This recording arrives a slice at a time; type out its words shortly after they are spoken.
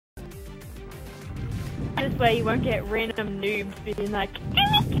this way you won't get random noobs being like,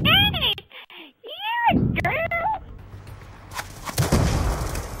 "Yeah, girl."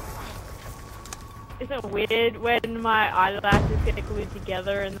 Isn't it weird when my eyelashes get glued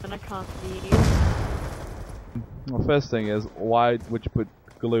together and then I can't see you? Well, first thing is, why would you put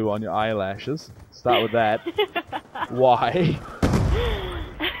glue on your eyelashes? Start with that. Why?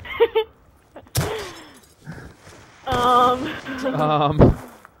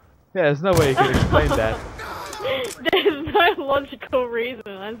 Yeah, there's no way you can explain that. There's no logical reason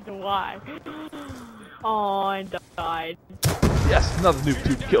as to why. Oh, I died. Yes, another noob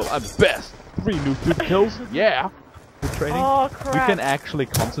tube kill. I'm best. 3 noob tube kills. Yeah. Good training. Oh crap. You can actually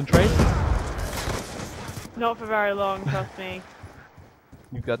concentrate. Not for very long, trust me.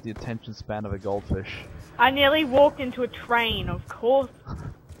 You've got the attention span of a goldfish. I nearly walked into a train, of course.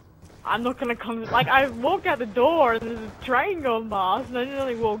 I'm not gonna come. Like, I walked out the door and there's a train going past, and I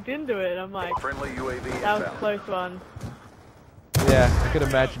nearly walked into it. I'm like, Friendly UAV that was a close one. Yeah, I could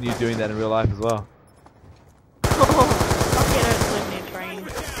imagine you doing that in real life as well. Lucky I don't live near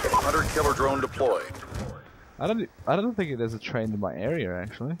trains. Hunter killer drone deployed. I don't think there's a train in my area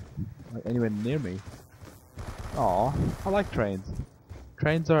actually, like anywhere near me. Aw, I like trains.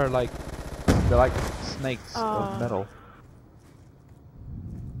 Trains are like, they're like snakes of metal.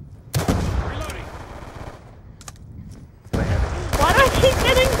 Why do I keep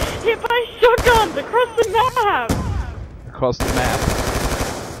getting hit by shotguns across the map? Across the map.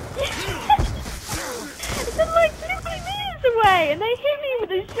 They're like 50 meters away, and they hit me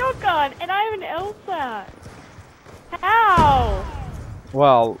with a shotgun, and I have an LSAT. How?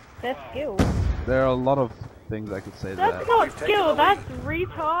 Well, That's skill. there are a lot of things I could say to that. That's not skill, that's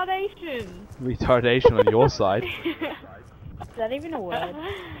retardation. Retardation on your side. Is that even a word?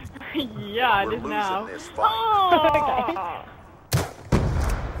 Yeah, it is now. Oh.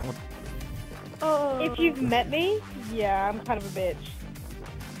 Oh. If you've met me, yeah, I'm kind of a bitch.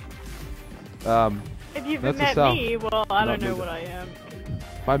 If you've That's met yourself. me, well, I Not don't know me. what I am.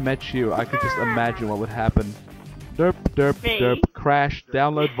 If I met you, I could just imagine what would happen. Derp, derp, Me? derp, crash,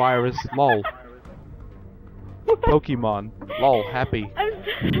 download virus, lol. Pokemon, lol, happy.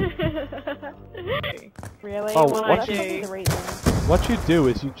 Really? Oh, what what I you- do? What you do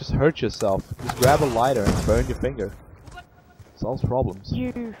is you just hurt yourself. Just grab a lighter and burn your finger. Solves problems.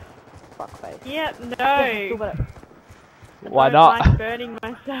 You fuckface. Yeah, no. Why I don't not? like burning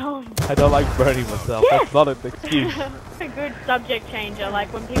myself. I don't like burning myself. That's not an excuse. A good subject changer,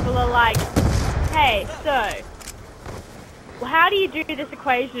 like when people are like, "Hey, so, well, how do you do this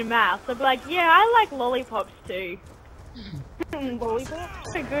equation in math?" I'll be like, "Yeah, I like lollipops too."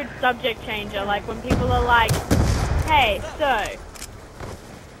 Lollipops? A good subject changer, like when people are like, "Hey, so,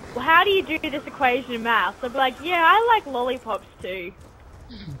 well, how do you do this equation in math?" I'll be like, "Yeah, I like lollipops too."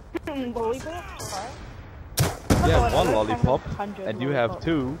 Lollipops? Alright. You have one lollipop, and you have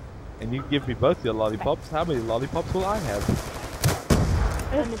 2, and you give me both your lollipops. How many lollipops will I have?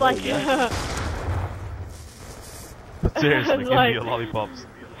 It's like, But seriously, give like- me your lollipops.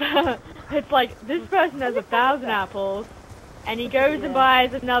 it's like, this person has 1,000 apples, and he goes and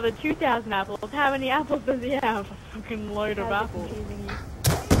buys another 2,000 apples. How many apples does he have? A fucking load of apples.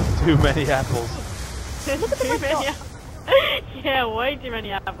 Too many apples. Too many yeah, way too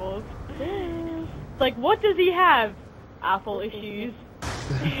many apples. Like, what does he have? Apple issues.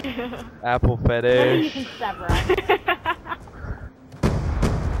 Apple fetish. He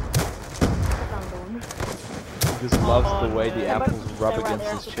just loves the way the apples rub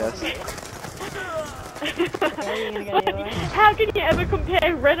against his chest. How can you ever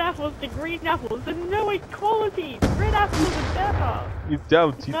compare red apples to green apples? There's no equality. Red apples are better. You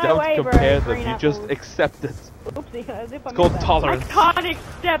don't. You No don't way, bro. compare them. Green You just apples. accept it. Oopsie, as if It's called I tolerance. can't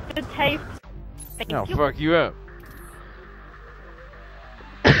accept the taste. Oh, fuck you up.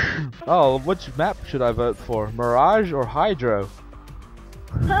 Oh, which map should I vote for? Mirage or Hydro?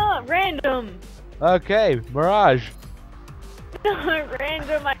 Huh, random. Okay, Mirage. No,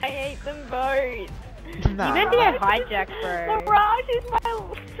 random. I hate them both. Nah. You meant to get hijacked, bro. Mirage is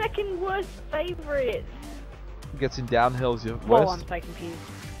my second worst favorite. Gets in downhills, your Whoa, worst. I'm so confused.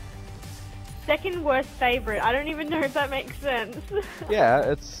 Second worst favorite. I don't even know if that makes sense. Yeah,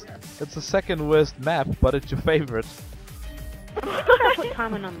 it's the second worst map, but it's your favorite. I put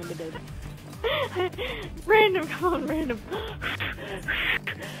time on unlimited. Random, come on, random.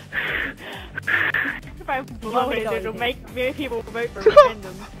 If I blow it, it'll make more people vote for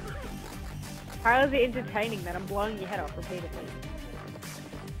random. How is it entertaining that I'm blowing your head off repeatedly?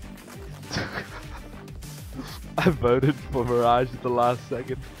 I voted for Mirage at the last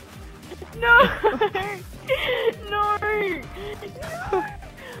second. No! No! No!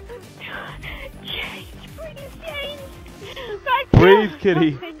 Change Breathe,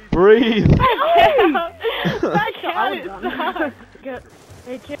 kitty. Breathe. That cat is so good.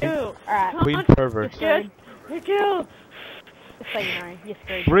 Me too. Alright. Queen pervert. Good. Me too. Just so you know, you're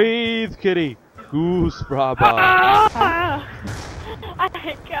screwed. Breathe, kitty. Goose brava. I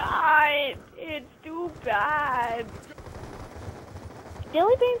can't. It's too bad.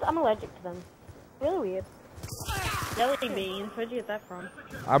 Jelly beans, I'm allergic to them. Really weird. Jelly beans. Where'd you get that from?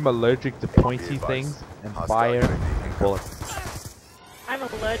 I'm allergic to pointy things and fire and bullets. I'm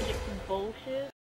allergic to bullshit.